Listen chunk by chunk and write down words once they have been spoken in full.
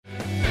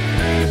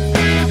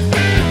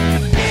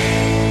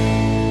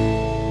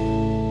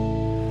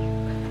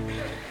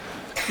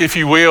If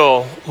you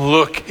will,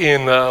 look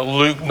in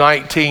Luke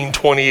 19,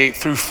 28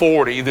 through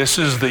 40. This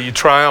is the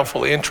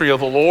triumphal entry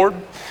of the Lord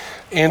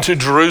into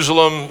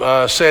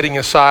Jerusalem, setting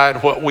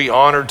aside what we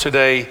honor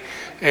today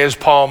as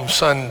Palm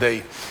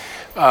Sunday.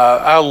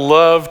 I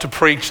love to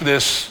preach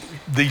this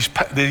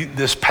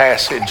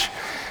passage.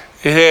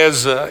 It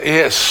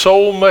has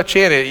so much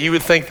in it. You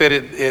would think that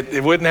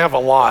it wouldn't have a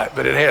lot,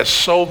 but it has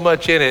so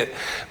much in it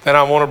that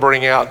I want to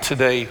bring out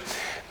today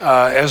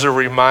as a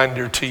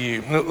reminder to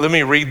you. Let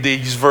me read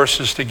these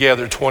verses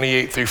together,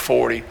 28 through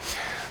 40.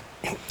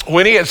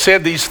 When he had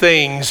said these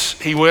things,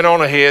 he went on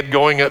ahead,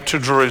 going up to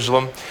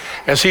Jerusalem.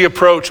 As he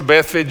approached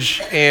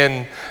Bethphage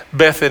and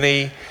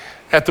Bethany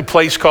at the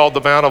place called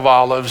the Mount of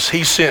Olives,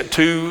 he sent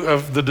two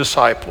of the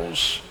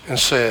disciples and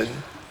said,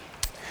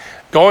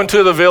 "Go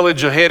into the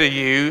village ahead of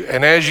you,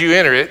 and as you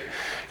enter it,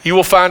 you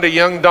will find a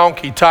young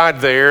donkey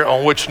tied there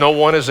on which no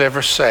one has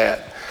ever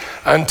sat.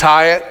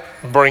 Untie it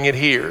and bring it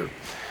here.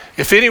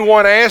 If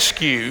anyone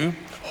asks you,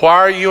 'Why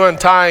are you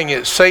untying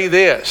it?' say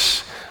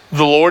this,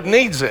 'The Lord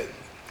needs it.'"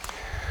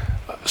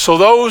 So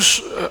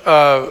those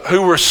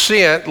who were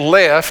sent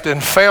left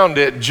and found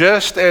it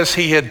just as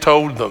he had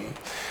told them.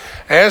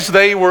 As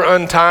they were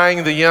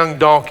untying the young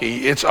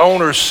donkey, its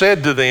owner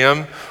said to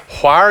them,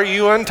 "Why are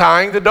you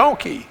untying the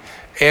donkey?"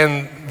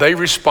 And they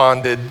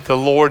responded, "The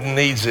Lord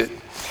needs it."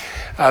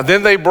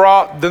 Then they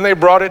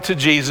brought it to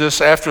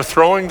Jesus. After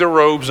throwing the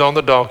robes on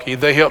the donkey,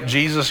 they helped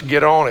Jesus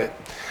get on it.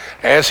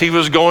 As he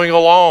was going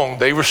along,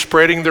 they were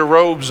spreading their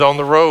robes on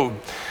the road.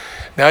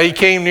 Now he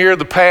came near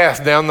the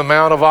path down the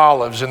Mount of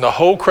Olives, and the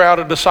whole crowd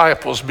of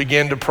disciples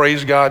began to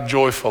praise God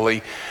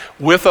joyfully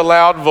with a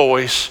loud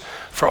voice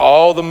for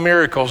all the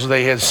miracles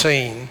they had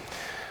seen.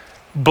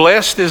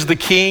 "Blessed is the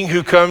King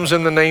who comes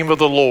in the name of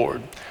the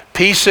Lord.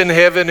 Peace in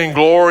heaven and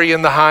glory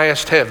in the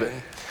highest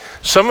heaven."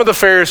 Some of the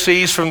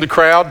Pharisees from the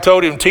crowd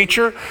told him,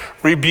 "Teacher,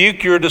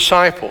 rebuke your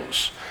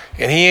disciples."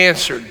 And he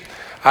answered,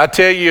 "I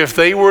tell you, if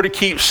they were to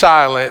keep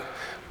silent,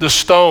 the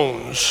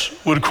stones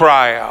would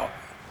cry out."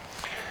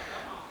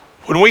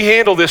 When we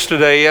handle this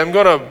today, I'm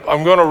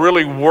gonna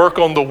really work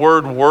on the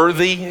word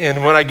worthy.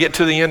 And when I get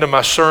to the end of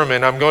my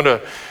sermon, I'm going to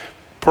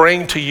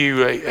bring to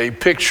you a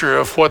picture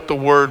of what the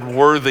word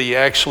worthy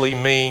actually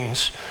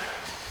means.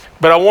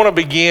 But I want to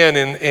begin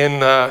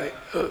in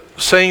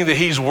saying that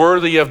he's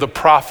worthy of the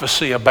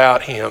prophecy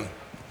about him.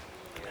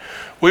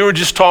 We were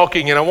just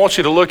talking, and I want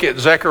you to look at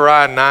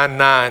Zechariah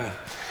 9:9.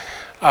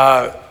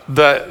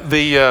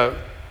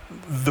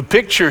 The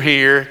picture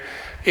here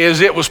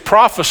is it was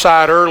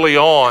prophesied early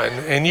on,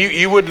 and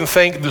you wouldn't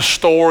think the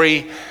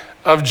story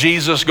of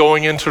Jesus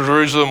going into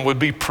Jerusalem would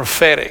be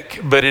prophetic,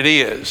 but it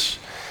is.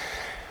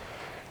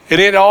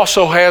 And it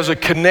also has a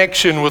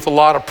connection with a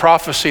lot of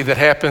prophecy that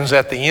happens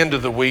at the end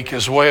of the week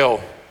as well.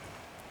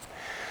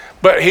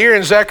 But here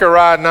in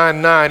Zechariah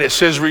 9:9, it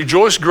says,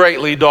 "Rejoice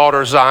greatly,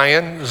 daughter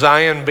Zion,"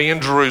 Zion being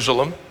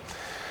Jerusalem.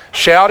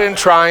 "Shout in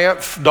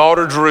triumph,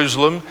 daughter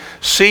Jerusalem.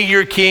 See,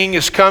 your king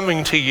is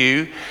coming to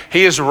you.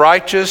 He is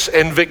righteous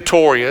and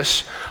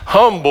victorious,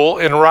 humble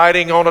and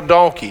riding on a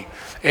donkey,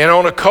 and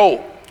on a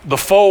colt, the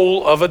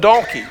foal of a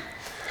donkey."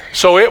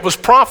 So it was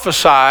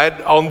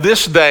prophesied on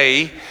this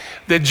day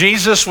that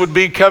Jesus would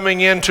be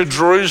coming into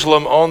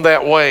Jerusalem on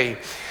that way.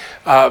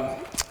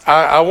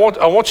 I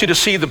want you to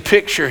see the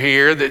picture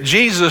here that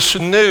Jesus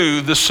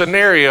knew the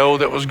scenario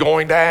that was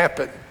going to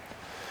happen.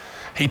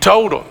 He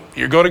told them,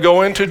 "You're going to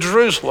go into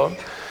Jerusalem."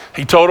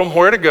 He told them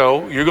where to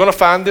go. "You're going to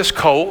find this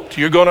colt.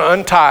 You're going to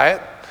untie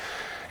it.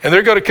 And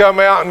they're going to come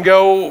out and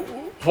go,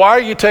 'Why are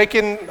you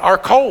taking our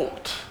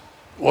colt?'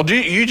 Well,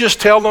 you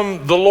just tell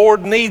them the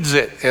Lord needs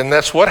it." And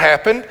that's what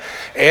happened.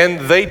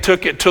 And they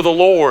took it to the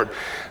Lord.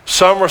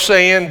 Some are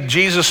saying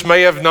Jesus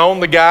may have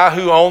known the guy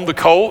who owned the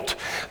colt.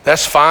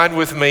 That's fine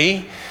with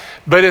me.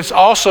 But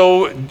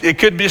it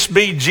could just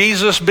be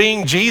Jesus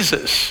being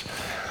Jesus.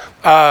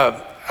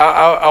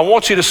 I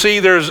want you to see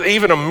there's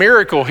even a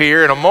miracle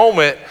here in a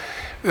moment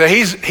that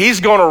he's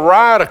going to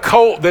ride a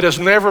colt that has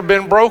never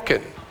been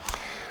broken.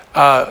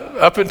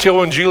 Up until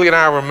when Julie and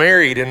I were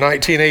married in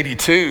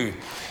 1982,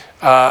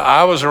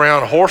 I was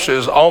around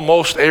horses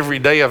almost every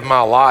day of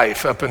my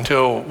life up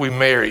until we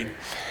married.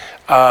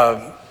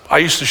 I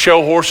used to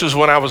show horses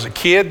when I was a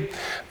kid.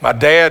 My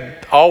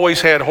dad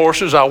always had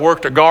horses. I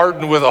worked a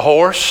garden with a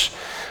horse.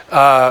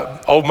 My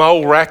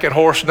old racket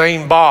horse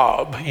named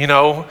Bob,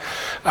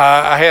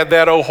 I had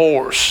that old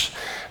horse.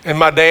 And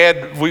my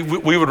dad, we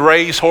would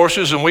raise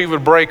horses and we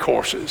would break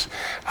horses.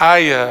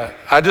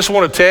 I just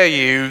want to tell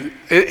you,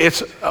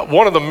 it's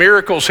one of the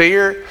miracles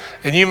here,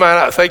 and you might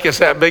not think it's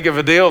that big of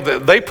a deal,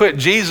 that they put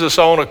Jesus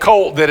on a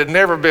colt that had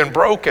never been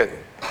broken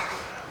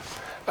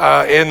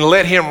and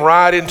let him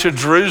ride into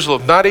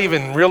Jerusalem, not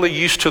even really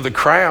used to the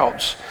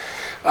crowds.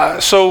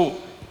 So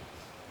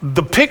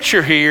the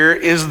picture here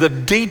is the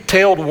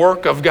detailed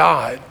work of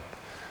God.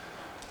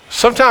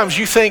 Sometimes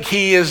you think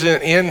he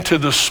isn't into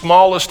the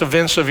smallest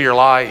events of your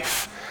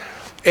life.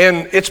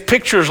 And it's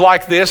pictures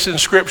like this in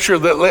Scripture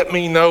that let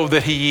me know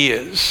that he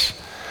is.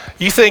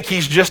 You think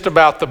he's just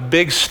about the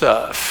big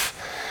stuff,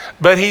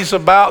 but he's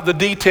about the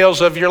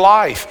details of your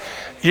life.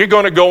 you're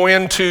going to go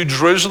into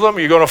Jerusalem,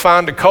 you're going to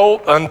find a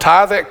colt,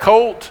 untie that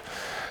colt.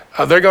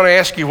 They're going to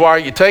ask you, why are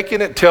you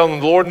taking it? Tell them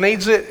the Lord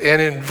needs it.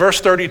 And in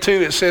verse 32,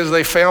 it says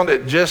they found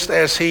it just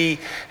as he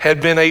had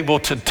been able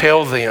to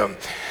tell them.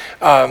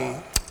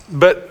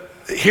 But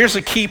here's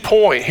a key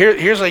point.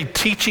 Here's a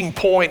teaching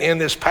point in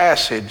this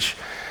passage.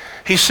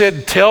 He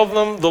said, tell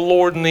them the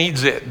Lord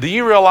needs it. Do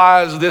you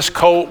realize this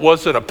colt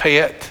wasn't a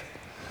pet?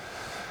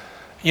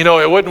 You know,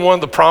 it wasn't one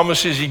of the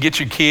promises you get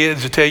your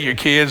kids to tell your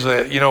kids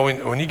that, you know,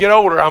 when you get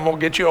older, I'm going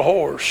to get you a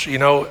horse. You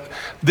know,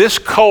 this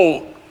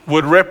colt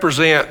would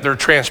represent their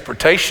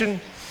transportation.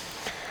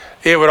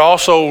 It would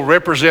also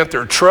represent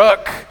their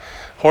truck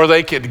where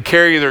they could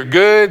carry their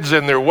goods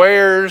and their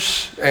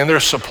wares and their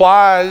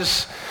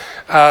supplies.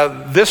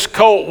 This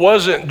colt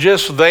wasn't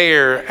just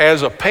there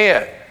as a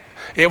pet.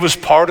 It was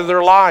part of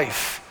their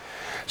life.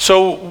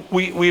 So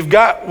we've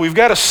got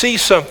to see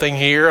something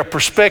here, a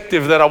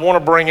perspective that I want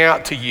to bring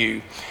out to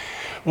you.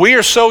 We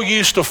are so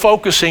used to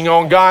focusing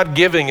on God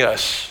giving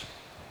us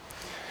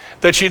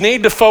that you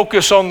need to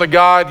focus on the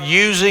God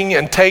using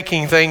and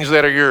taking things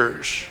that are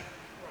yours.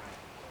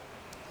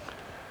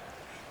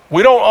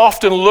 We don't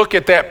often look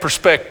at that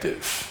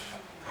perspective.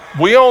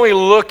 We only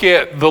look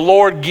at the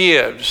Lord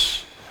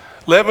gives.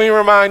 Let me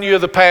remind you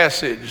of the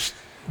passage.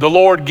 The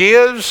Lord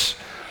gives,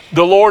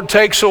 the Lord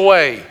takes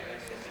away.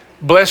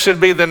 Blessed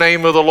be the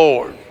name of the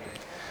Lord.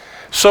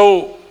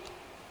 So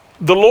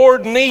the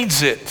Lord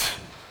needs it,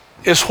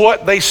 is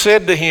what they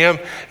said to him,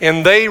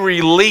 and they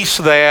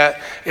released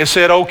that and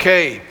said,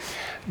 okay.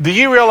 Do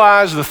you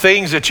realize the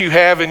things that you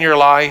have in your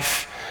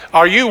life?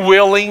 Are you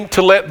willing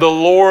to let the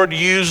Lord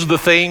use the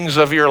things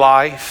of your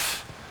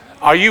life?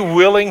 Are you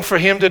willing for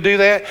him to do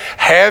that?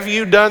 Have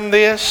you done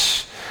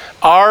this?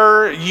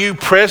 Are you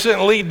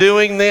presently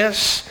doing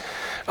this?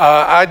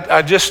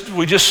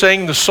 We just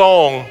sang the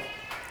song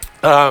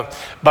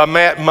by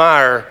Matt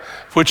Meyer,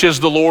 which is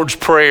the Lord's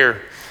Prayer.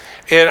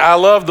 And I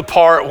love the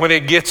part when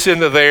it gets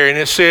into there and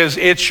it says,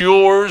 it's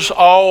yours,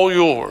 all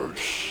yours.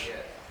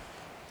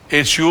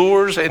 It's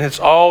yours and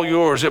it's all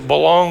yours. It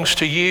belongs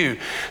to you.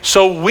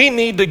 So we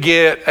need to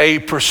get a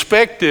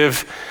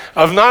perspective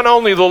of not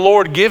only the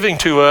Lord giving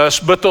to us,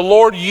 but the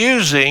Lord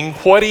using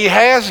what he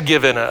has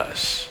given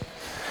us.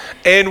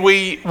 And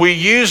we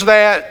use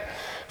that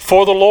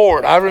for the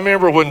Lord. I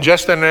remember when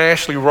Justin and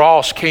Ashley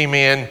Ross came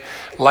in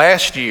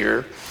last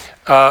year,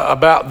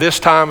 about this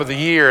time of the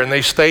year, and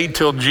they stayed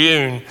till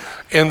June,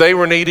 and they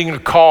were needing a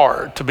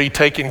car to be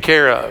taken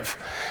care of.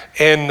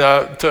 And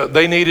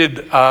they needed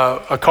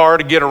a car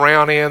to get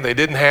around in. They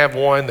didn't have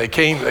one.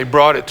 They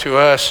brought it to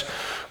us.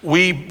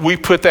 We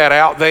put that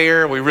out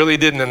there. We really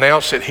didn't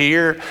announce it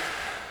here.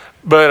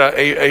 But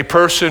a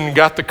person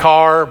got the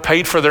car,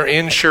 paid for their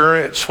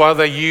insurance while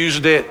they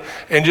used it,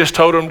 and just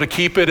told them to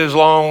keep it as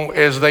long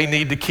as they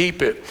need to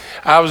keep it.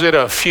 I was at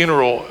a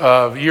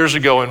funeral years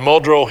ago in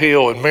Muldrow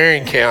Hill in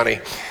Marion County.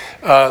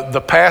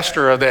 The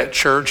pastor of that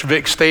church,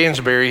 Vic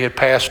Stansberry, had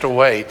passed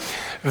away.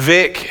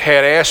 Vic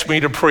had asked me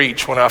to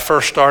preach when I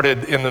first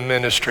started in the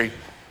ministry.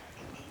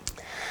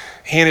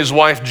 He and his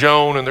wife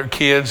Joan and their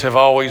kids have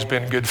always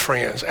been good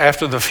friends.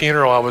 After the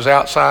funeral, I was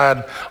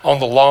outside on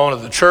the lawn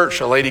of the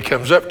church. A lady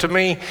comes up to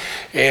me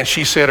and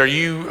she said, Are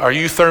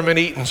you Thurman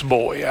Eaton's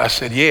boy? I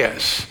said,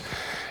 yes.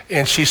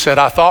 And she said,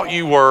 I thought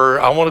you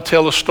were. I want to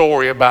tell a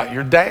story about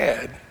your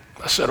dad.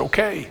 I said,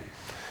 okay.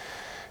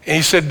 And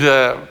he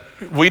said,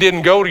 we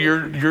didn't go to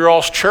your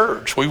all's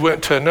church. We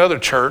went to another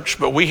church,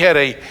 but we had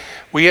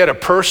a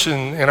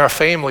person in our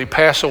family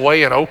pass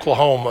away in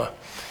Oklahoma,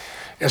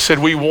 and said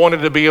we wanted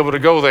to be able to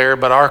go there,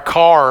 but our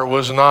car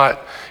was not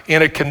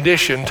in a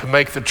condition to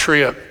make the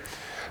trip.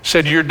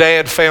 Said your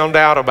dad found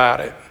out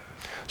about it.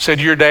 Said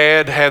your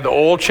dad had the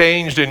oil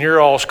changed in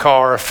your all's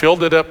car,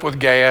 filled it up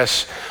with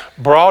gas,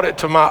 brought it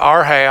to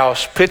our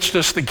house, pitched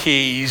us the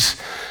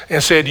keys,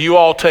 and said, you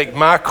all take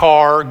my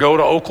car, go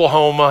to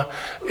Oklahoma,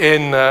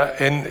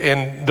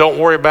 and don't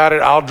worry about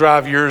it. I'll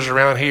drive yours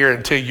around here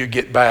until you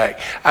get back.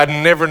 I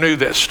never knew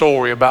that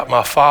story about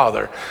my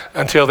father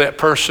until that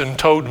person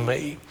told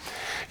me.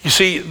 You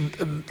see,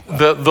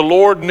 the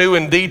Lord knew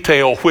in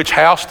detail which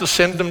house to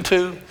send them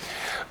to.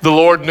 The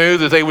Lord knew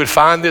that they would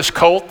find this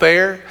colt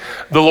there.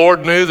 The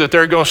Lord knew that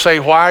they're going to say,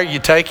 why are you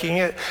taking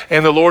it?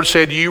 And the Lord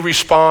said, you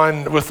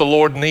respond with the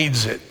Lord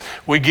needs it.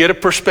 We get a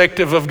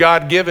perspective of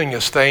God giving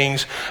us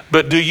things,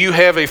 but do you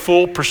have a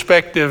full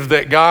perspective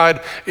that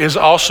God is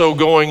also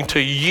going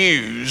to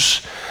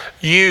use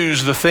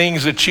the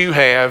things that you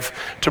have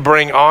to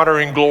bring honor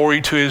and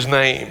glory to his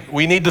name?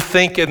 We need to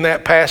think in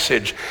that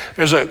passage.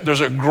 There's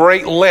a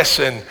great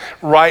lesson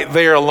right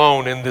there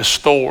alone in this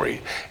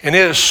story. And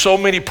there's so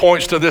many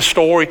points to this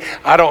story,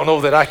 I don't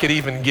know that I could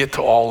even get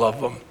to all of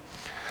them.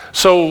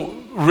 So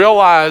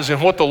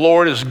realizing what the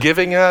Lord is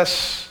giving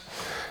us,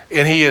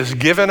 and he has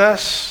given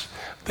us,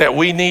 that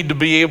we need to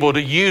be able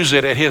to use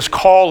it at his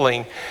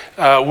calling.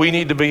 We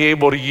need to be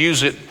able to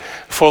use it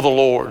for the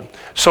Lord.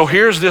 So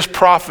here's this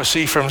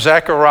prophecy from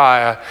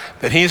Zechariah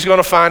that he's going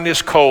to find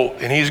this colt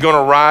and he's going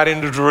to ride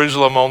into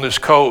Jerusalem on this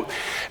colt.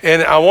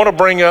 And I want to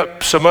bring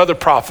up some other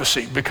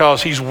prophecy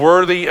because he's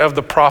worthy of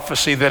the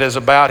prophecy that is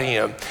about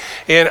him.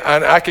 And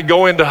I could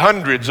go into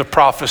hundreds of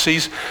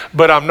prophecies,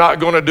 but I'm not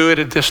going to do it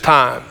at this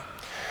time.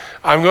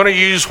 I'm going to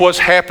use what's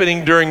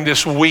happening during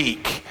this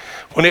week.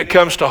 When it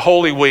comes to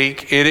Holy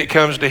Week, it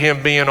comes to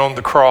him being on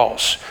the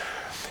cross.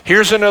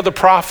 Here's another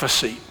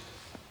prophecy.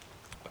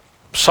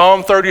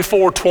 Psalm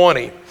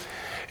 34:20.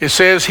 It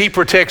says, he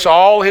protects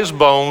all his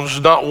bones,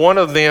 not one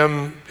of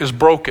them is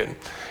broken.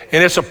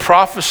 And it's a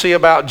prophecy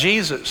about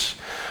Jesus.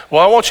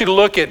 Well, I want you to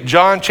look at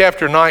John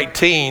chapter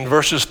 19,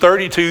 verses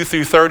 32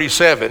 through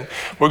 37.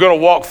 We're going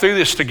to walk through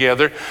this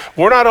together.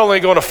 We're not only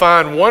going to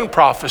find one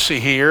prophecy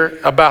here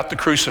about the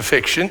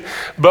crucifixion,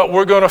 but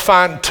we're going to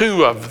find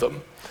two of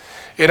them.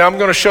 And I'm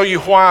going to show you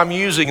why I'm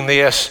using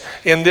this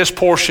in this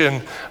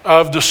portion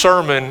of the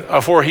sermon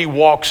of where he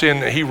walks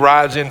in, he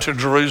rides into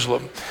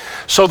Jerusalem.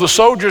 So the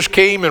soldiers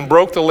came and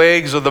broke the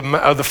legs of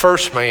the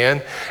first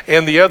man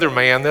and the other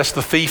man, that's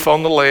the thief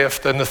on the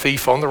left and the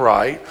thief on the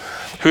right,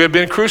 who had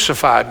been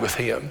crucified with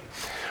him.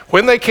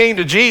 When they came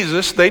to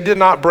Jesus, they did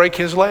not break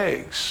his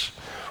legs.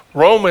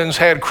 Romans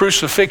had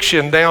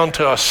crucifixion down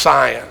to a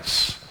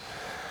science.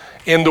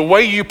 And the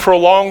way you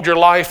prolonged your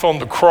life on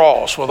the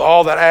cross with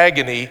all that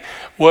agony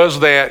was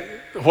that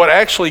what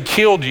actually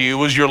killed you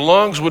was your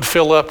lungs would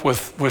fill up with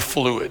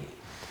fluid.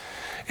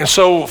 And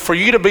so for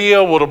you to be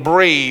able to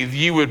breathe,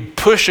 you would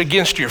push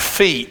against your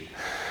feet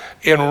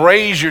and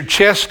raise your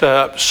chest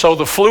up so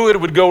the fluid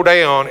would go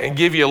down and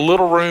give you a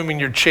little room in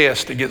your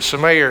chest to get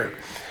some air.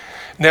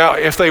 Now,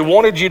 if they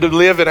wanted you to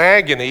live in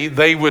agony,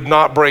 they would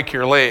not break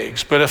your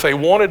legs. But if they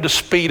wanted to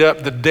speed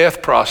up the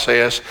death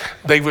process,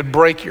 they would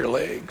break your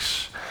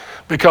legs.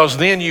 Because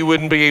then you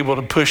wouldn't be able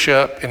to push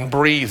up and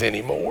breathe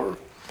anymore,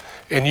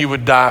 and you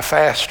would die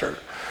faster.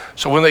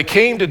 So when they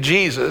came to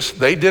Jesus,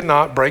 they did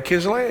not break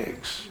his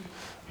legs.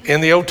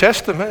 In the Old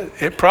Testament,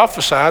 it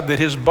prophesied that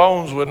his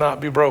bones would not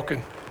be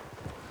broken,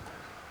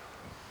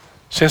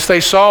 since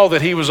they saw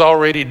that he was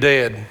already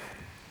dead.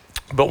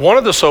 But one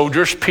of the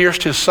soldiers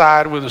pierced his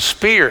side with a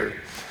spear,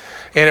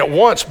 and at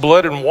once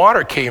blood and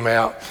water came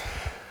out.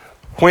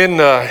 When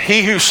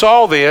he who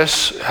saw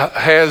this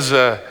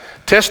has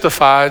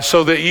testified,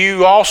 so that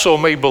you also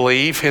may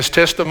believe, his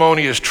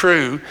testimony is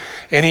true,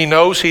 and he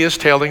knows he is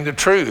telling the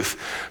truth.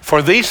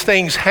 For these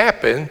things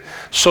happen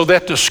so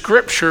that the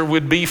scripture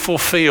would be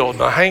fulfilled.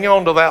 Now hang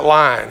on to that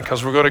line,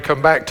 because we're going to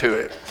come back to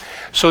it.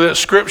 So that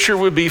scripture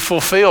would be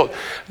fulfilled.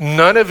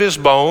 None of his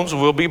bones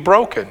will be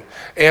broken.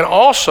 And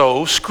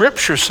also,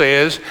 scripture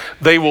says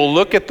they will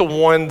look at the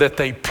one that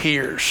they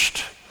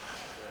pierced.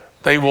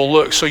 They will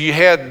look. So you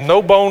had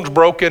no bones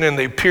broken and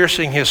they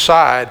piercing his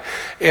side.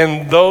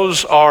 And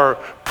those are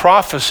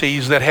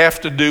prophecies that have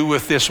to do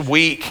with this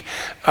week,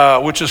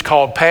 which is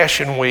called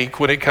Passion Week,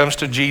 when it comes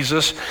to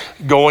Jesus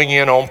going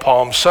in on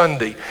Palm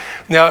Sunday.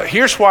 Now,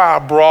 here's why I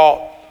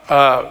brought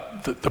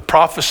the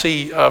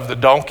prophecy of the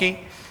donkey,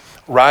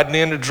 riding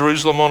into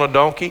Jerusalem on a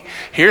donkey.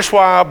 Here's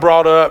why I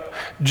brought up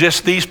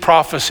just these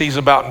prophecies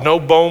about no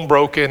bone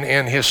broken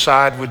and his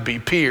side would be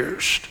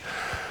pierced.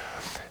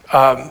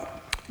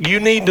 You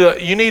need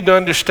to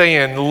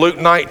understand Luke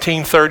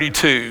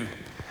 19:32.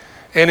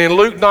 And in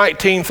Luke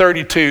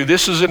 19:32,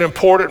 this is an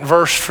important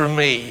verse for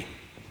me.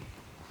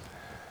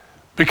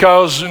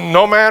 Because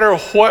no matter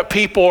what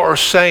people are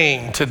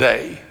saying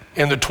today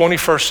in the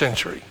 21st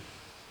century,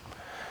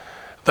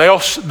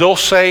 they'll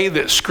say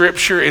that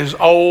scripture is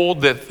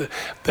old, that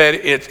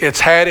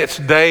it's had its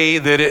day,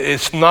 that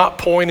it's not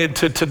pointed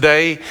to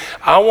today.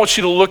 I want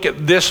you to look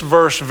at this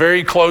verse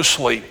very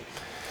closely.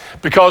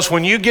 Because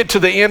when you get to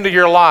the end of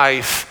your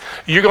life,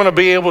 you're going to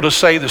be able to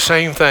say the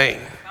same thing.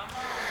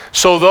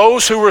 So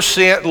those who were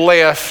sent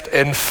left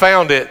and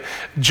found it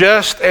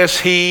just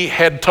as he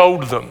had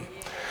told them.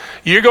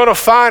 You're going to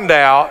find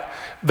out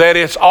that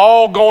it's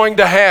all going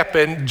to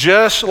happen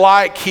just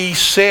like he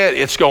said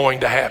it's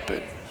going to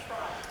happen.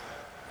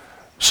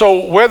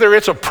 So whether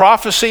it's a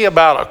prophecy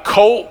about a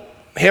colt,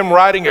 him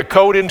riding a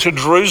colt into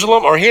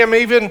Jerusalem, or him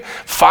even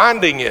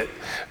finding it,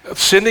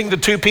 sending the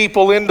two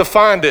people in to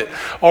find it,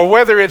 or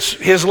whether it's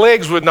his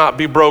legs would not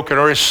be broken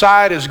or his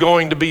side is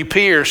going to be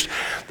pierced,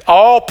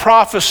 all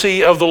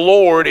prophecy of the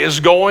Lord is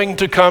going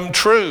to come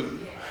true.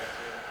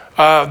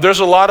 There's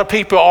a lot of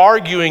people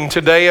arguing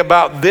today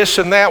about this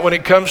and that when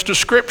it comes to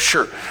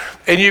scripture.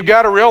 And you've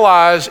got to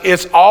realize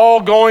it's all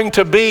going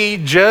to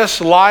be just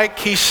like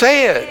he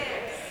said.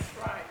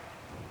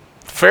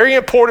 Very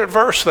important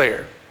verse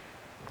there.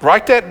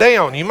 Write that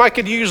down. You might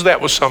could use that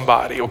with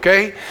somebody,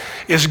 okay?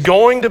 It's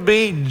going to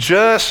be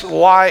just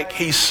like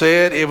he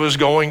said it was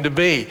going to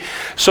be.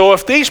 So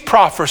if these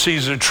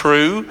prophecies are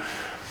true,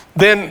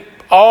 then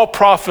all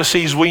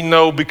prophecies we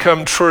know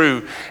become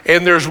true.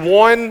 And there's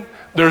one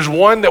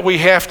that we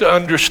have to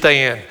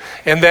understand,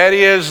 and that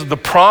is the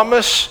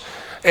promise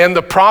and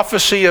the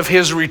prophecy of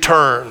his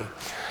return.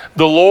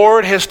 The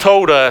Lord has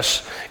told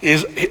us,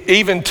 is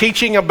even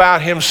teaching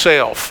about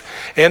himself,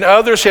 and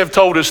others have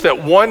told us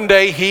that one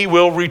day he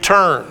will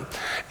return.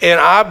 And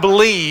I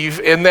believe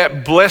in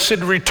that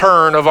blessed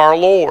return of our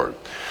Lord.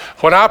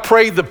 When I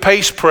prayed the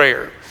pace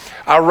prayer,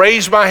 I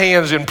raised my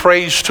hands in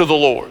praise to the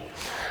Lord.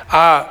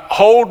 I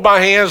hold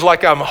my hands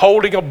like I'm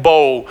holding a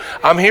bowl.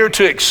 I'm here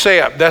to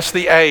accept. That's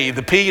the A.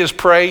 The P is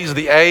praise.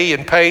 The A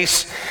in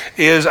pace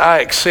is I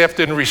accept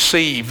and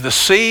receive. The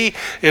C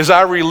is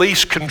I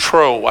release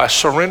control. I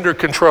surrender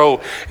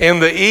control.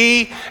 And the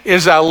E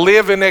is I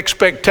live in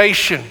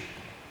expectation.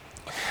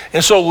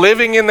 And so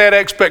living in that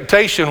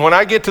expectation, when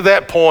I get to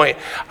that point,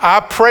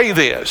 I pray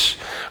this.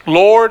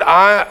 Lord,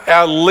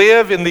 I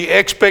live in the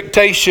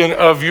expectation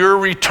of your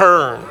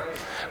return,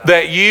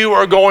 that you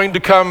are going to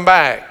come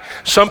back.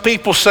 Some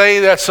people say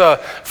that's a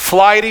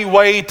flighty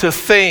way to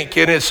think,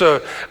 and it's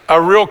a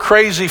real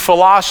crazy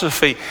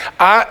philosophy.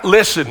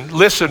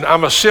 Listen,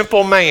 I'm a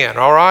simple man,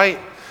 all right?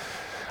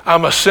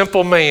 I'm a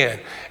simple man.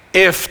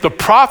 If the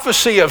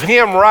prophecy of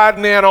him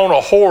riding in on a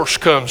horse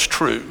comes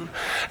true,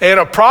 and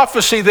a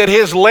prophecy that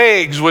his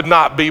legs would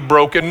not be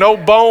broken, no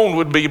bone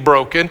would be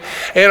broken,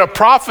 and a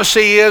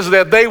prophecy is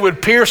that they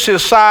would pierce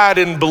his side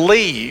and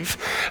believe,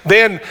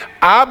 then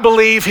I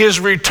believe his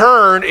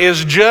return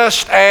is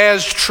just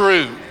as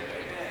true.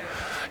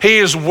 He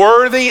is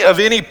worthy of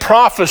any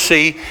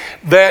prophecy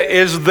that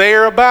is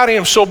there about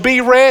him. So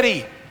be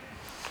ready.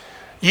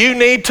 You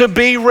need to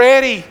be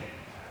ready.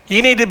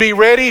 You need to be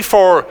ready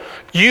for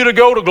you to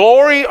go to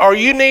glory, or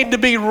you need to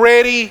be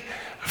ready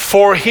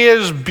for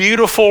his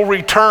beautiful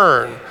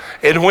return.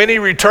 And when he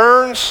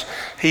returns,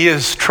 he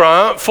is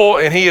triumphal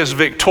and he is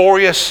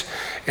victorious,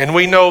 and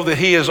we know that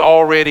he is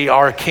already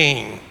our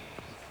King.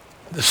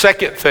 The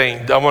second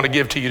thing I want to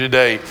give to you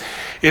today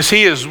is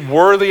he is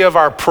worthy of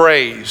our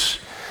praise.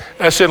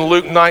 That's in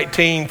Luke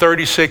 19,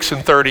 36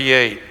 and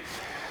 38.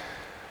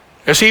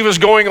 As he was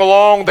going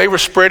along, they were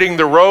spreading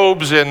their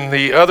robes, and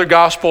the other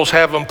gospels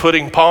have them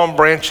putting palm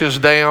branches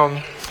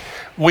down.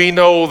 We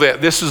know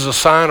that this is a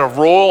sign of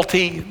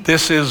royalty.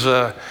 This is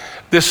a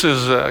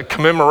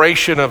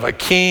commemoration of a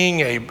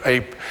king,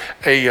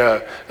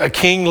 a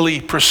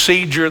kingly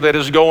procedure that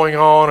is going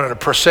on in a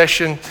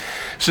procession. It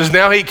says,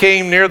 now he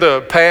came near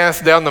the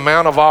path down the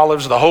Mount of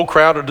Olives. The whole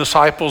crowd of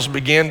disciples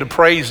began to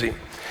praise him.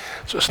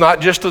 So it's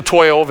not just the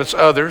 12, it's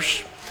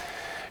others.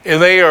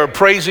 And they are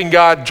praising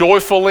God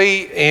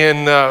joyfully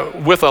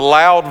and with a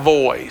loud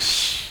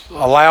voice,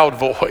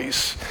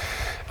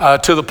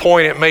 to the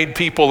point it made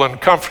people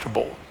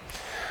uncomfortable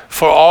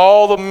for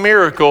all the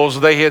miracles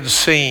they had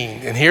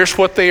seen. And here's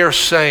what they are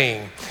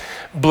saying.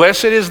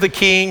 Blessed is the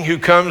King who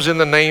comes in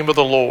the name of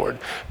the Lord.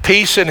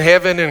 Peace in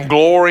heaven and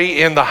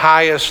glory in the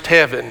highest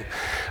heaven.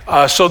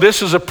 So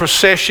this is a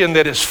procession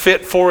that is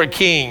fit for a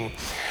king.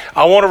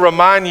 I want to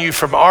remind you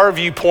from our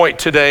viewpoint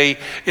today,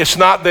 it's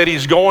not that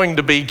he's going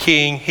to be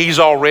king, he's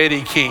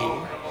already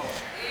king.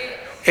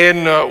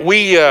 And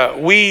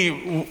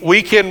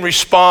we can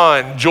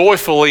respond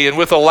joyfully and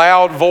with a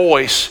loud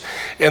voice,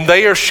 and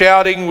they are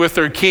shouting with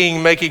their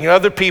king, making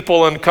other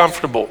people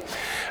uncomfortable.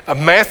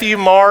 Matthew,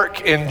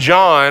 Mark, and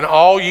John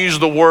all use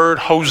the word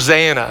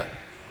Hosanna.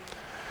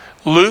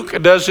 Luke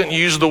doesn't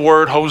use the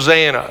word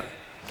Hosanna.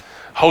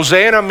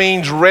 Hosanna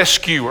means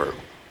rescuer.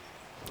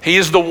 He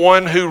is the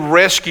one who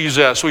rescues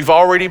us. We've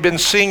already been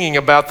singing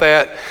about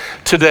that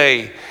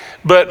today.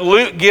 But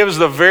Luke gives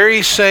the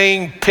very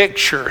same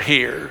picture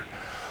here,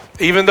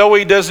 even though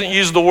he doesn't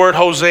use the word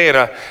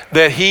Hosanna,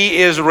 that he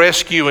is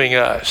rescuing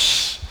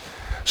us.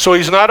 So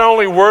he's not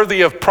only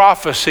worthy of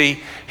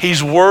prophecy,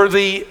 he's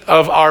worthy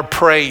of our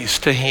praise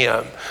to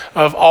him,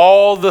 of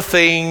all the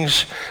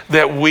things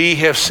that we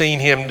have seen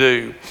him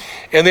do.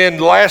 And then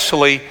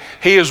lastly,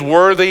 he is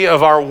worthy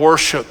of our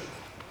worship.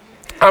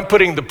 I'm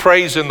putting the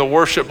praise and the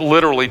worship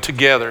literally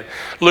together.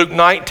 Luke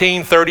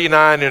 19,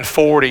 39 and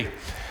 40.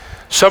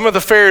 Some of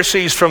the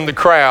Pharisees from the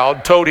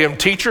crowd told him,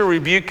 "Teacher,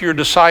 rebuke your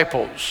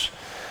disciples."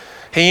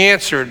 He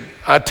answered,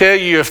 "I tell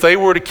you, if they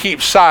were to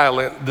keep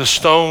silent, the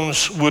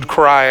stones would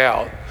cry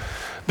out."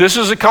 This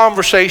is a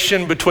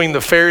conversation between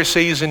the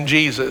Pharisees and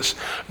Jesus.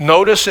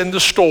 Notice in the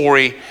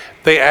story,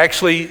 they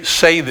actually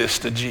say this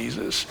to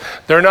Jesus.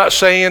 They're not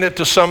saying it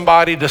to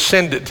somebody to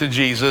send it to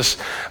Jesus.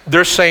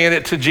 They're saying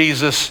it to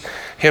Jesus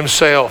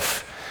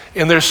himself.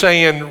 And they're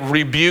saying,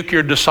 rebuke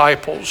your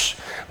disciples.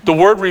 The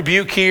word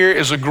rebuke here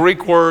is a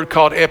Greek word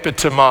called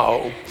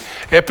epitimao.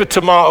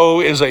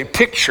 Epitimao is a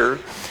picture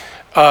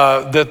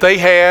that they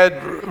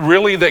had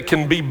really that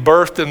can be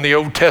birthed in the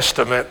Old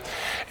Testament.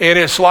 And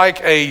it's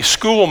like a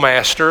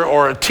schoolmaster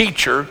or a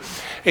teacher.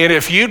 And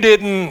if you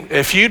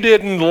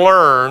didn't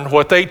learn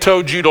what they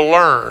told you to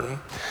learn,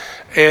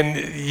 and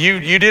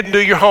you didn't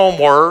do your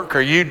homework,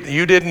 or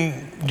you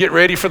didn't get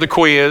ready for the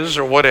quiz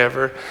or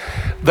whatever,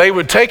 they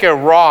would take a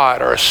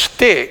rod or a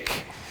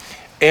stick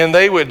and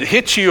they would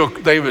hit you,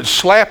 they would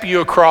slap you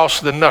across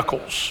the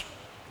knuckles.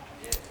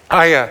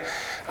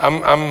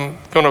 I'm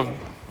going to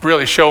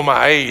really show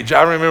my age.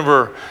 I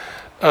remember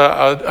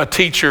a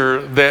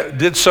teacher that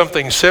did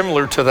something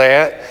similar to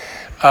that.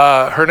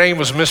 Her name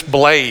was Miss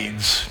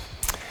Blades.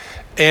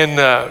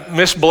 And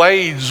Miss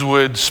Blades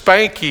would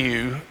spank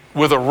you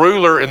with a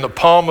ruler in the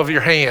palm of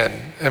your hand.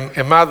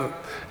 Am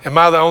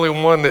I the only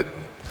one that?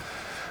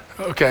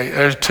 Okay,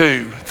 there's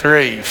 2,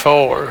 3,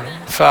 4,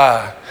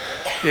 5.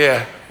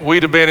 Yeah,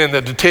 we'd have been in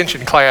the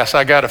detention class.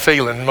 I got a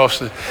feeling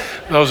most of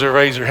those that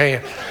raise their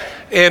hand.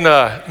 And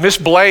Miss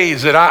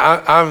Blades, and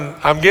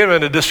I'm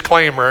giving a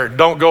disclaimer.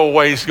 Don't go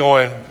away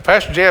going,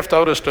 Pastor Jeff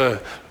told us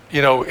to,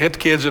 hit the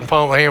kids in the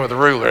palm of the hand with a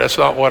ruler. That's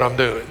not what I'm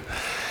doing.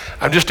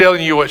 I'm just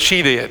telling you what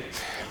she did.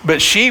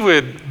 But she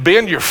would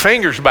bend your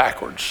fingers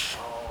backwards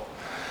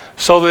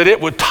so that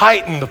it would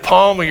tighten the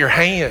palm of your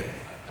hand.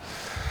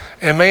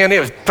 And man, it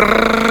was,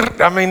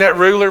 that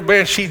ruler,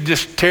 man, she'd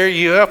just tear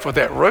you up with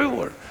that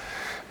ruler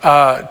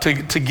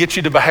to get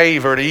you to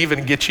behave or to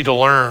even get you to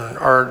learn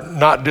or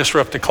not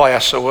disrupt the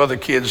class so other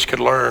kids could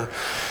learn.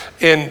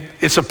 And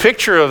it's a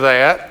picture of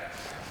that.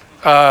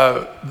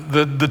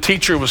 The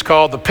teacher was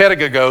called the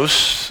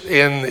pedagogos,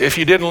 and if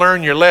you didn't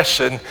learn your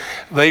lesson,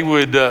 they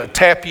would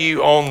tap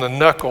you on the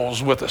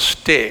knuckles with a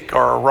stick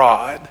or a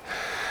rod.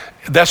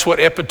 That's what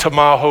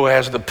epitemaho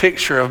has the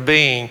picture of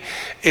being.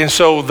 And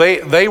so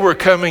they were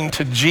coming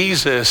to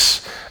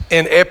Jesus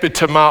and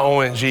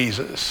epitemao in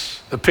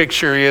Jesus. The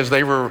picture is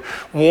they were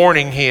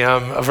warning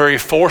him, a very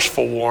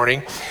forceful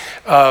warning.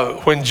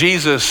 When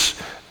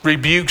Jesus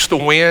rebukes the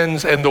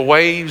winds and the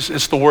waves,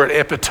 it's the word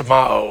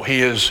epitemao. He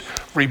is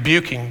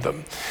rebuking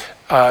them,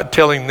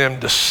 telling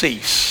them to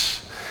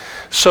cease.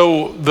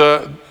 So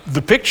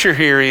the picture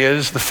here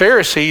is the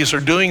Pharisees are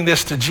doing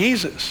this to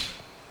Jesus.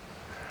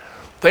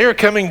 They are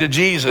coming to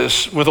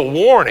Jesus with a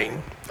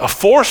warning, a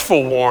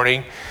forceful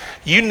warning.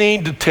 You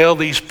need to tell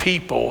these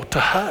people to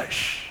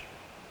hush.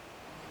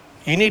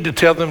 You need to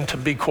tell them to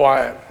be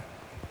quiet.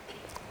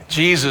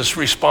 Jesus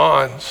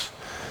responds,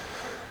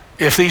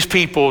 if these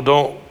people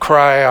don't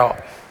cry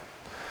out,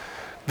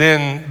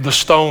 then the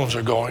stones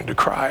are going to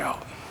cry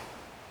out.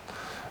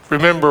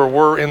 Remember,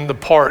 we're in the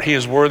part, he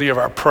is worthy of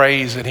our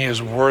praise and he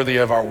is worthy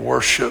of our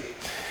worship.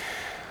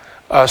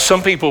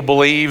 Some people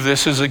believe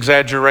this is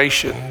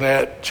exaggeration,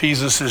 that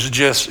Jesus is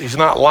he's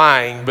not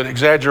lying, but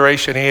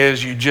exaggeration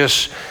is you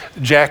just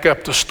jack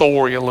up the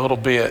story a little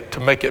bit to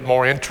make it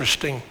more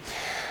interesting.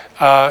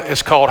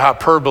 It's called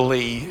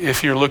hyperbole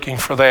if you're looking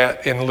for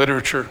that in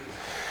literature.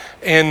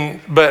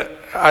 But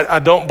I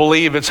don't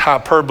believe it's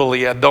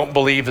hyperbole. I don't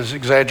believe it's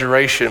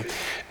exaggeration.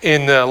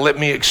 And let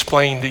me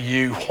explain to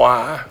you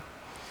why.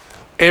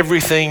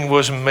 Everything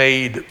was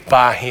made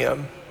by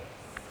him.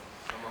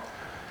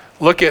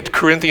 Look at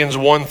Corinthians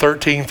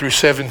 1:13 through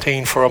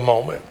 17 for a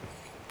moment.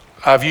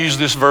 I've used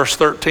this verse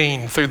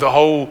 13 through the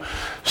whole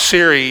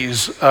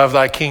series of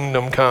Thy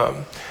Kingdom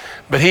Come.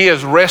 But he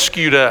has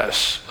rescued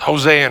us.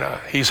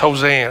 Hosanna. He's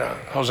Hosanna.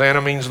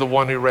 Hosanna means the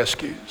one who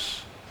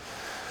rescues.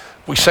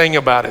 We sang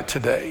about it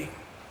today.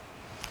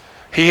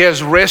 He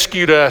has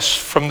rescued us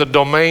from the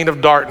domain of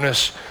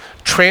darkness,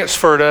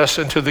 transferred us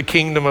into the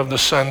kingdom of the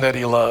Son that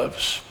he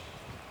loves.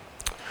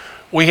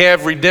 We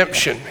have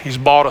redemption. He's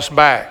bought us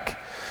back.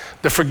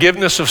 The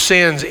forgiveness of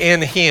sins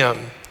in him.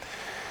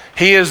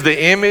 He is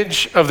the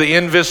image of the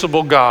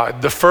invisible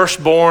God, the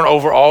firstborn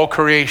over all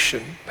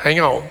creation. Hang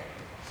on.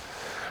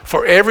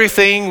 For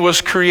everything was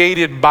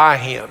created by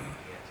him,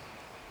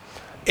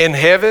 in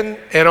heaven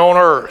and on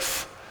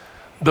earth,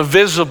 the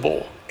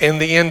visible and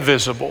the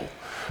invisible,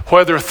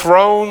 whether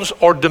thrones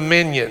or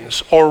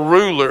dominions or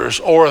rulers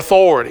or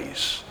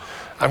authorities.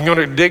 I'm going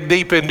to dig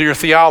deep into your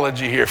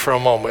theology here for a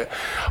moment.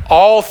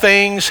 All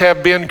things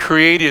have been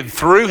created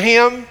through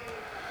him,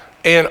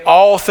 and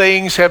all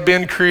things have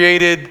been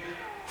created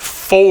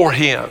for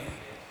him.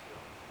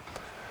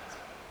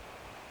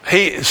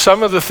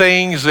 Some of the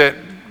things that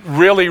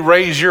really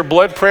raise your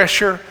blood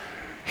pressure,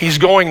 he's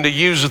going to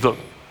use them.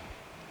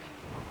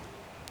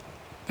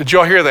 Did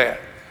y'all hear that?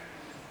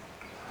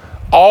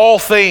 All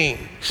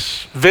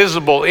things,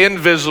 visible,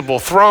 invisible,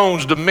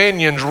 thrones,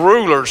 dominions,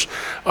 rulers,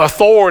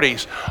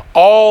 authorities,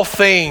 all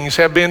things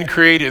have been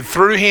created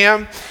through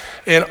him,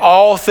 and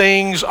all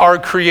things are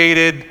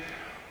created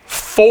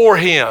for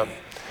him.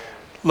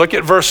 Look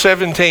at verse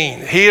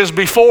 17. He is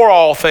before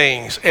all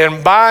things,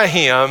 and by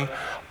him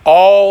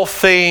all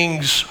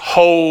things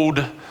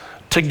hold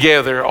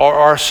together or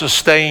are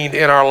sustained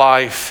in our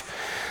life.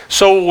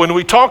 So when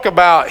we talk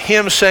about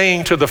him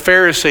saying to the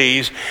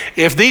Pharisees,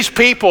 if these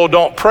people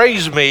don't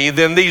praise me,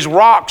 then these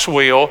rocks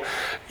will,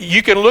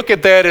 you can look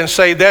at that and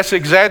say that's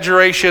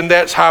exaggeration,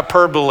 that's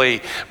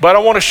hyperbole. But I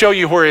want to show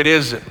you where it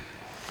isn't.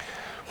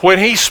 When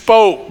he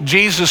spoke,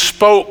 Jesus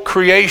spoke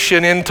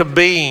creation into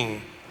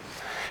being.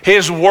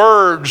 His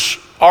words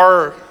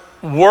are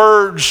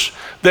words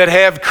that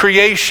have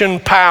creation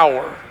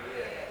power.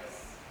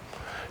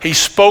 He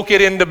spoke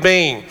it into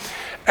being.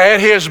 At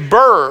his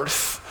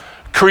birth,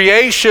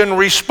 creation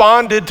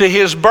responded to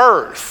his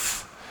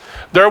birth.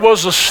 There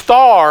was a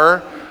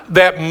star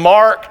that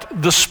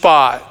marked the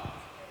spot.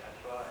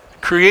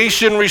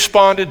 Creation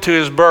responded to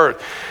his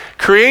birth.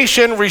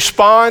 Creation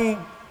responded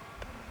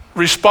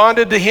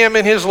to him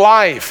in his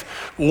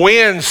life.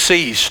 Wind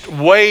ceased,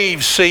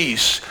 waves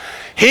ceased.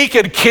 He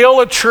could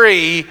kill a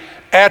tree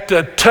at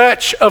the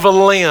touch of a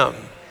limb.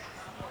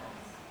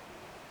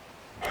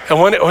 And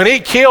when he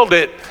killed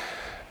it,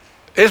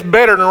 it's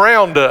better than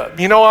Roundup.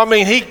 You know, I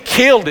mean, he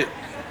killed it.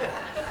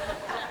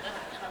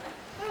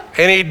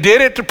 And he did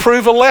it to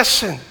prove a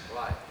lesson.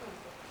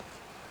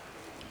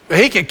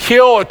 He could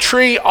kill a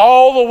tree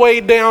all the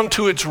way down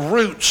to its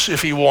roots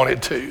if he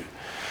wanted to.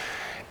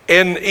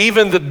 And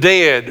even the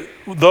dead,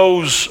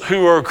 those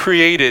who are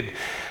created,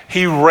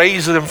 he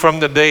raised them from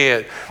the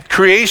dead.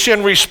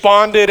 Creation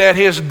responded at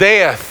his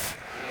death.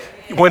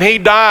 When he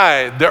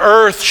died, the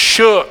earth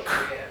shook.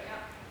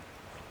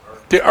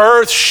 The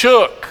earth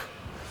shook.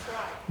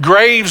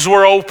 Graves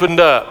were opened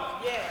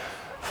up.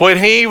 When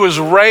he was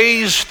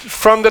raised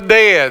from the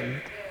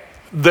dead,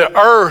 the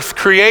earth,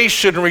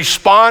 creation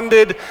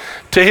responded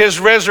to his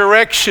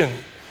resurrection.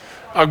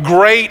 A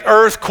great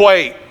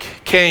earthquake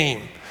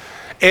came.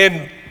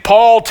 And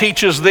Paul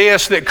teaches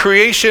this, that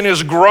creation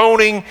is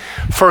groaning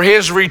for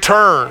his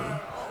return.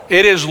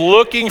 It is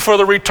looking for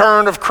the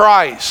return of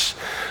Christ.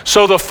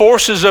 So the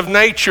forces of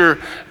nature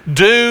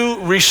do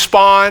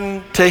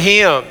respond to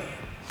him.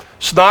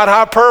 It's not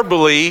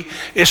hyperbole.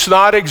 It's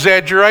not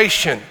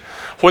exaggeration.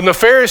 When the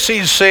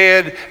Pharisees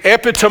said,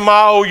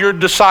 "Epitomao your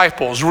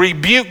disciples,"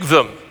 rebuke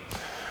them.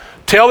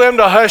 Tell them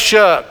to hush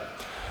up.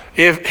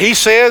 He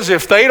says,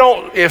 if they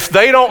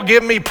don't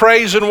give me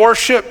praise and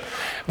worship,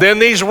 then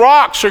these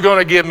rocks are going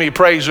to give me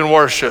praise and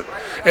worship.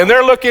 And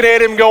they're looking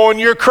at him going,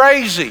 "You're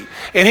crazy."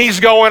 And he's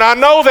going, "I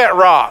know that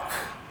rock.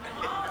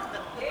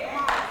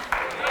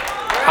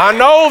 I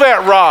know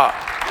that rock.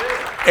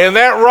 And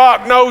that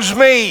rock knows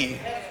me."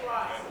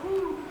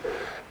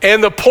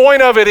 And the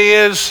point of it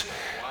is,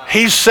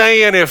 he's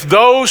saying, if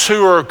those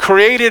who are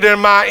created in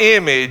my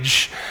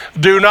image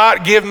do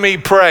not give me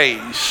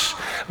praise,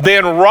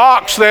 then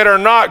rocks that are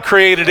not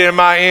created in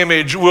my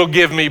image will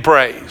give me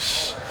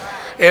praise.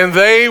 And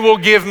they will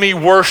give me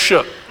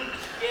worship.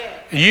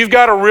 You've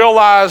got to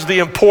realize the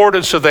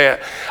importance of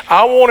that.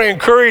 I want to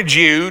encourage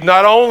you,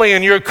 not only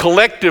in your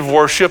collective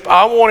worship,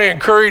 I want to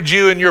encourage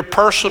you in your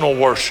personal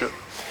worship.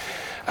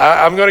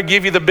 I'm going to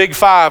give you the big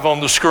five on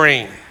the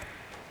screen.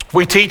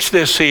 We teach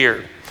this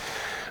here.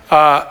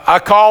 I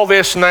call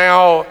this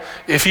now,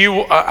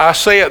 I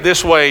say it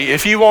this way,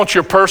 if you want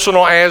your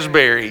personal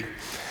Asbury,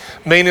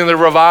 meaning the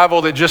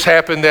revival that just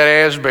happened at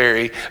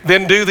Asbury,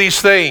 then do these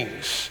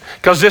things,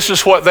 because this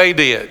is what they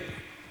did.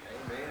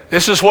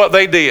 This is what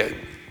they did.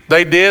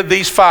 They did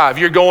these five.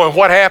 You're going,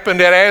 what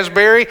happened at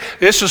Asbury?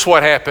 This is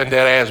what happened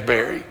at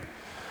Asbury.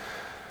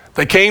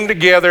 They came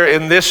together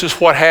and this is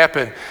what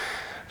happened.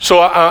 So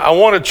I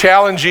want to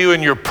challenge you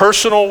in your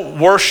personal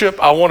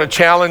worship. I want to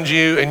challenge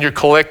you in your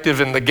collective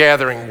and the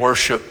gathering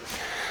worship.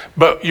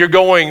 But you're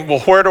going, well,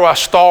 where do I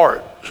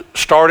start?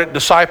 Start at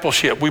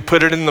discipleship. We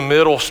put it in the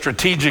middle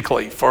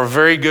strategically for a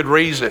very good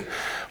reason.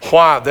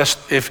 Why?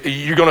 If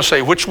you're going to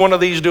say, which one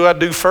of these do I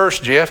do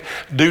first, Jeff?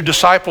 Do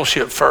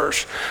discipleship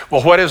first.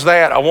 Well, what is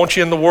that? I want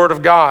you in the Word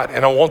of God,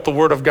 and I want the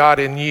Word of God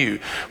in you.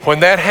 When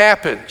that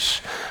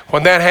happens,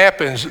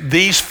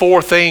 these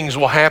four things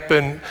will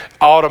happen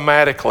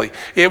automatically.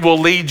 It will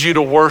lead you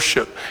to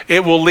worship.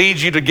 It will lead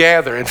you to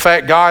gather. In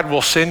fact, God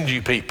will send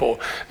you people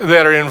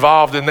that are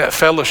involved in that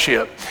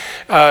fellowship.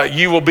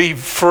 You will be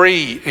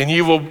free and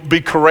you will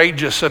be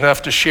courageous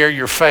enough to share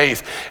your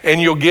faith,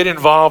 and you'll get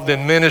involved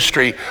in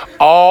ministry,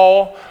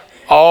 all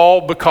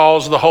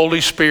because the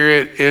Holy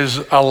Spirit is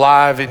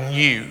alive in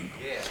you.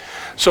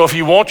 So if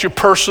you want your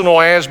personal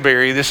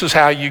Asbury, this is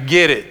how you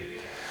get it.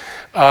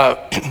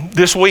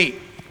 This week,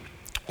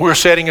 we're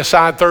setting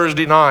aside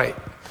Thursday night.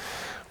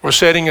 We're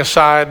setting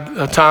aside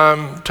a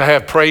time to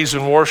have praise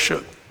and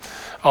worship.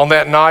 On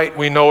that night,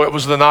 we know it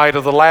was the night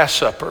of the Last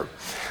Supper.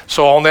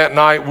 So on that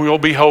night, we'll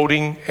be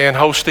holding and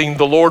hosting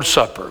the Lord's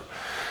Supper.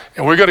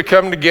 And we're going to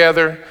come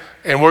together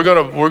and we're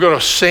going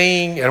to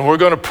sing and we're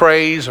going to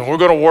praise and we're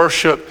going to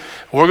worship.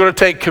 We're going to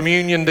take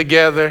communion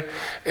together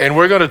and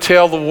we're going to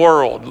tell the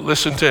world,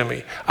 listen to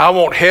me, I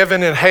want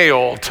heaven and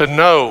hell to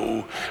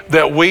know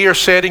that we are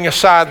setting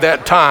aside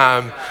that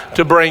time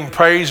to bring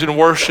praise and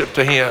worship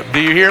to Him.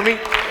 Do you hear me?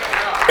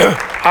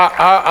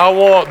 I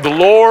want the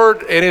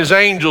Lord and His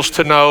angels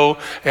to know,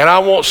 and I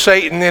want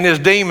Satan and his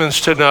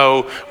demons to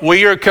know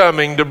we are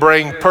coming to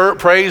bring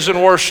praise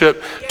and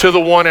worship to the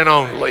one and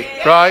only,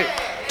 right?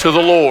 To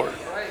the Lord.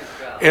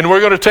 And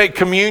we're going to take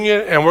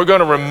communion and we're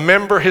going to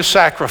remember His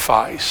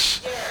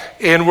sacrifice.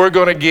 And we're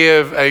going to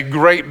give a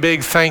great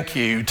big thank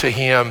you to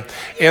Him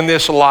in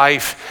this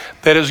life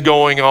that is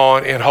going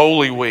on in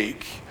Holy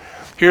Week.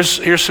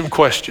 Here's some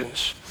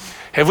questions.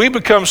 Have we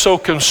become so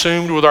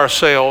consumed with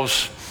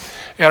ourselves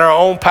and our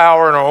own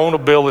power and our own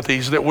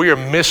abilities that we are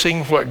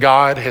missing what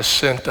God has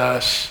sent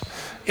us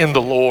in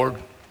the Lord?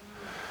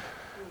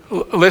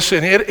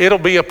 Listen, it'll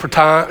be a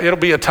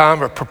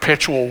time of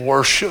perpetual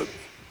worship.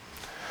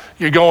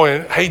 You're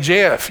going, hey,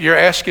 Jeff, you're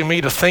asking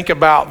me to think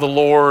about the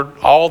Lord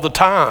all the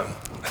time.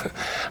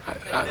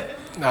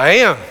 I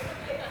am.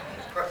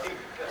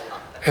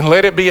 And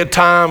let it be a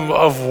time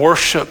of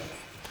worship,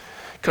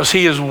 because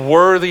He is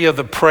worthy of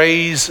the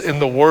praise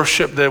and the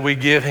worship that we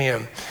give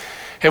Him.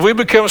 Have we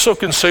become so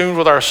consumed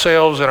with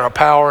ourselves and our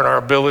power and our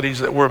abilities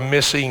that we're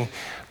missing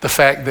the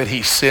fact that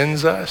He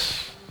sends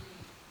us?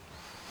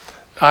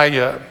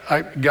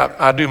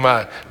 I do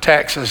my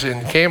taxes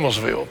in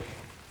Campbellsville.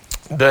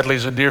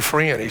 Dudley's a dear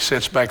friend. He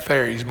sits back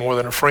there. He's more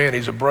than a friend.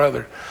 He's a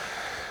brother.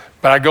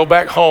 But I go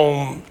back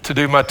home to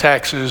do my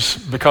taxes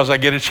because I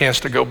get a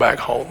chance to go back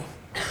home.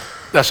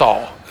 That's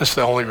all. That's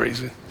the only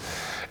reason.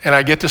 And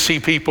I get to see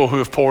people who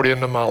have poured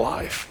into my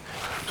life.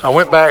 So I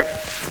went back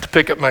to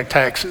pick up my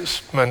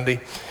taxes Monday.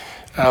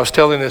 I was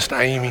telling this to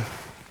Amy.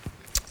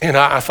 And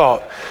I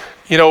thought,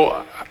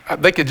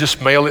 they could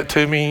just mail it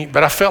to me,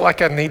 but I felt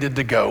like I needed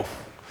to go.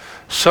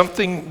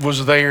 Something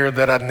was there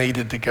that I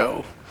needed to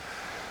go.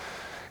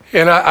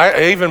 And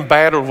I even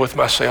battled with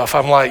myself.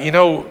 I'm like,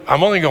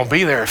 I'm only going to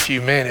be there a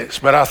few minutes,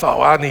 but I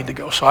thought, I need to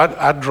go. So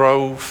I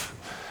drove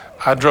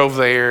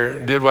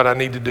there, did what I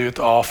need to do at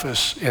the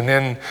office, and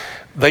then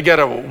they got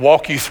to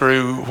walk you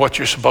through what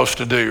you're supposed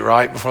to do,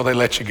 right, before they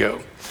let you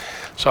go.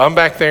 So I'm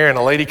back there, and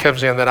a lady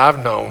comes in that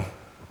I've known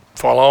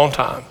for a long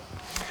time.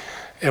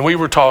 And we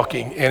were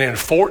talking, and in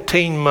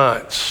 14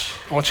 months,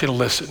 I want you to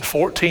listen,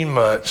 14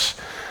 months,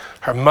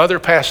 her mother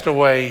passed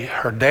away,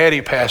 her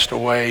daddy passed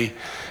away,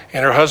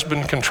 and her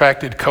husband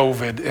contracted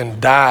COVID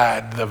and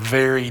died the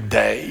very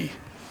day.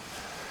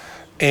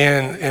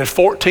 And in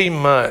 14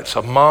 months,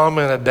 a mom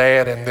and a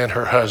dad and then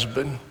her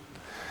husband.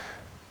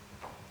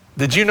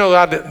 Did you know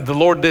that the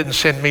Lord didn't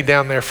send me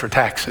down there for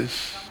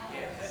taxes?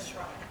 Yeah, that's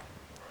right.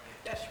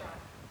 That's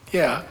right.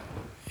 Yeah.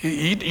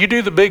 You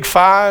do the big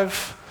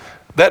five,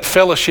 that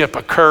fellowship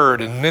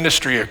occurred and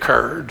ministry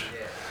occurred.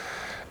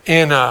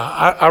 And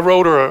I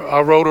wrote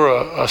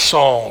her a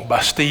song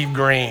by Steve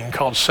Green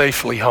called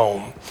Safely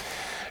Home.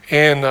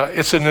 And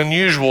it's an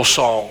unusual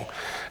song.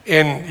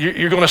 And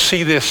you're going to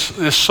see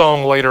this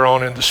song later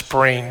on in the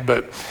spring,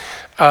 but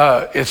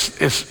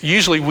it's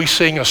usually we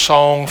sing a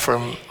song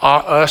from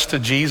us to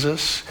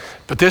Jesus,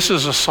 but this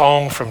is a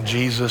song from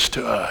Jesus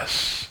to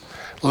us,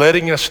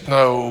 letting us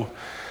know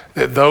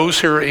that those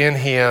who are in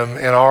him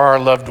and are our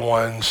loved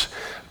ones,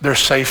 they're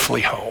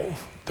safely home.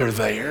 They're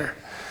there.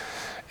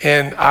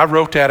 And I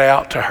wrote that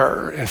out to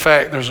her. In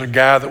fact, there's a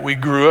guy that we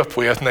grew up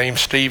with named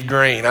Steve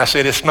Green. I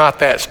said, it's not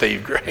that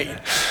Steve Green.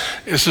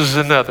 This is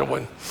another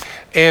one.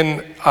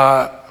 And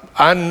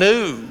I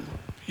knew,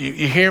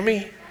 you hear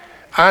me?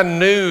 I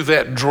knew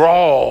that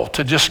draw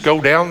to just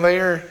go down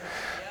there.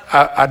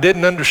 I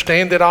didn't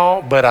understand it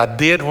all, but I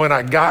did when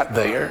I got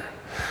there.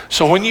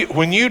 So when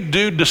you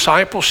do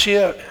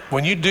discipleship,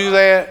 when you do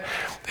that,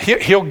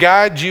 He'll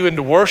guide you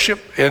into worship,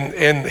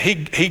 and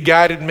he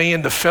guided me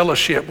into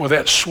fellowship with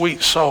that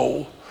sweet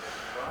soul,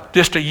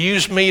 just to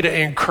use me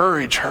to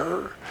encourage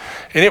her.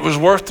 And it was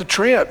worth the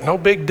trip, no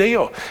big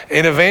deal.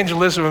 In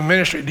evangelism and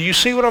ministry, do you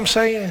see what I'm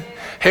saying?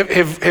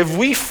 Have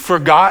we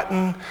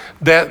forgotten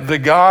that the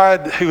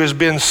God who has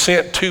been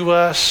sent to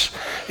us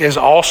is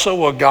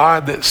also a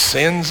God that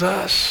sends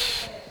us?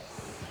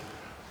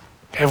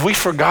 Have we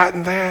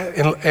forgotten that?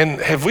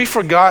 And have we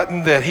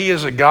forgotten that he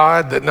is a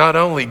God that not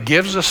only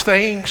gives us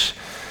things,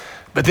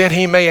 but then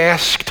he may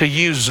ask to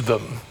use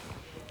them?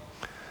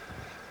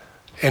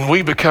 And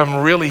we become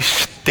really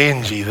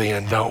stingy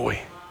then, don't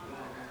we?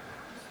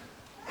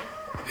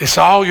 It's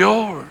all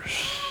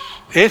yours.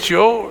 It's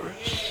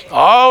yours.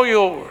 All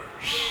yours.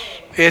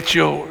 It's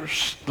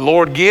yours. The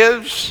Lord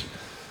gives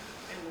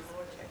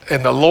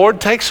and the Lord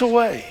takes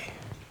away.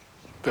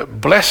 But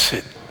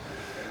blessed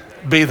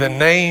be the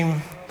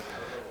name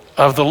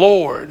of the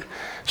Lord.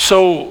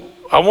 So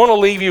I want to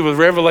leave you with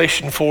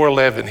Revelation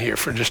 4:11 here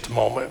for just a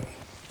moment.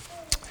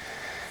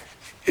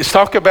 It's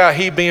talk about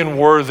he being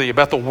worthy,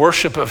 about the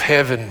worship of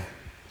heaven.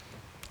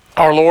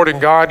 Our Lord and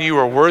God, you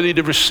are worthy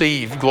to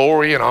receive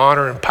glory and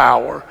honor and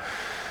power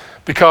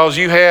because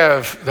you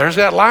have, there's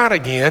that line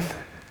again,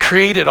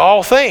 created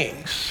all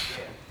things.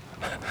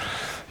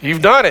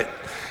 You've done it.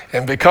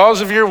 And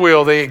because of your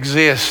will, they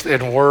exist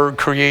and were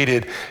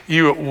created.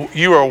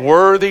 You are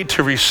worthy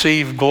to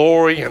receive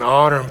glory and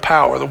honor and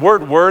power. The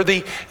word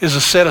worthy is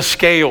a set of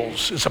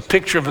scales. It's a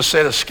picture of a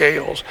set of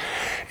scales.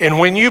 And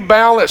when you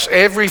balance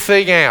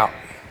everything out,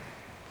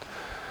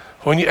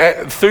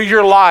 through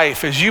your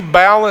life, as you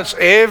balance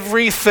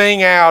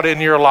everything out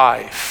in your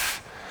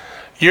life,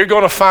 you're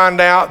going to find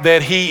out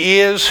that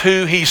he is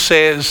who he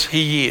says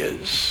he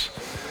is.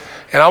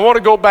 And I want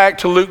to go back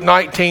to Luke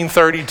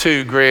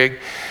 19:32, Greg.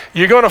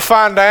 You're going to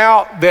find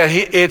out that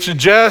it's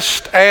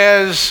just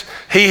as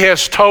he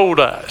has told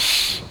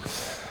us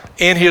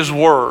in his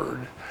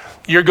word.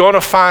 You're going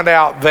to find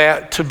out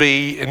that to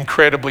be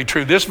incredibly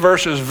true. This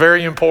verse is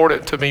very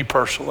important to me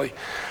personally.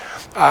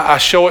 I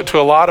show it to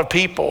a lot of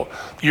people.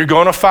 You're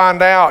going to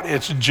find out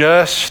it's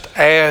just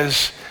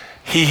as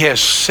he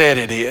has said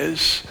it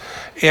is.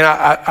 And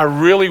I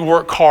really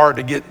work hard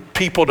to get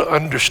people to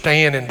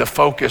understand and to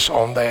focus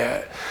on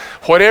that.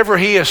 Whatever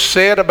he has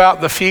said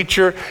about the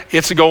future,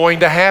 it's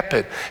going to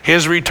happen.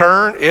 His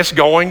return, it's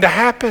going to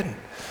happen.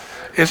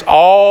 It's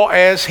all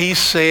as he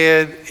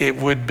said it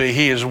would be.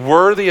 He is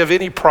worthy of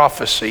any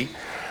prophecy.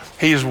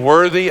 He is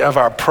worthy of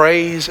our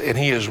praise, and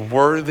he is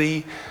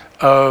worthy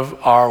of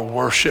our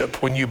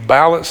worship. When you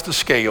balance the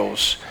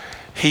scales,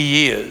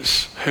 he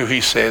is who he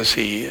says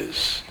he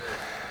is.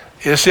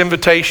 This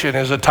invitation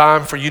is a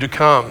time for you to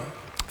come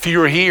If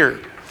you're here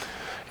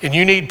and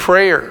you need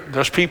prayer,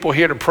 there's people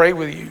here to pray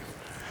with you.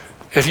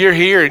 If you're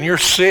here and you're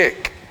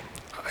sick,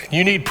 and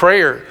you need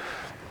prayer,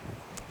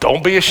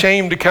 don't be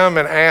ashamed to come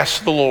and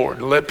ask the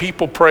Lord. Let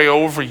people pray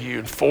over you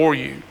and for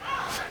you.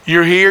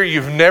 You're here,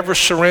 you've never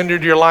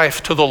surrendered your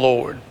life to the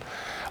Lord.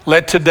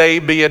 Let today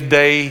be a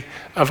day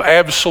of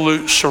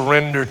absolute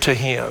surrender to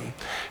Him.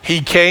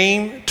 He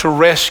came to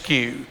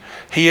rescue.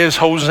 He is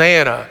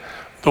Hosanna,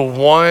 the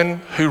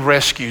one who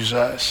rescues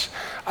us.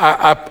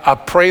 I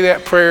pray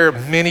that prayer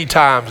many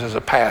times as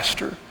a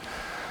pastor.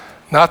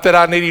 Not that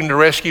I need Him to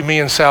rescue me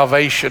in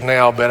salvation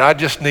now, but I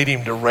just need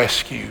Him to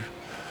rescue.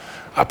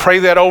 I pray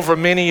that over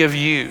many of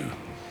you,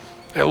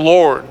 that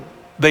Lord,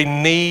 they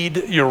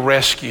need your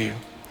rescue.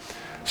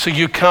 So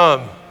you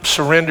come,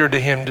 surrender to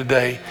Him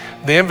today.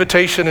 The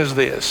invitation is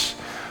this: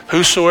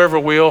 whosoever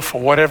will,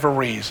 for whatever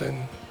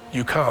reason,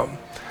 you come.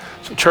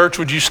 So church,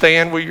 would you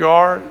stand where you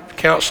are?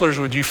 Counselors,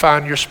 would you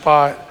find your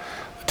spot?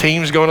 The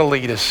team's going to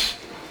lead us,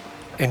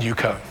 and you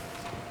come.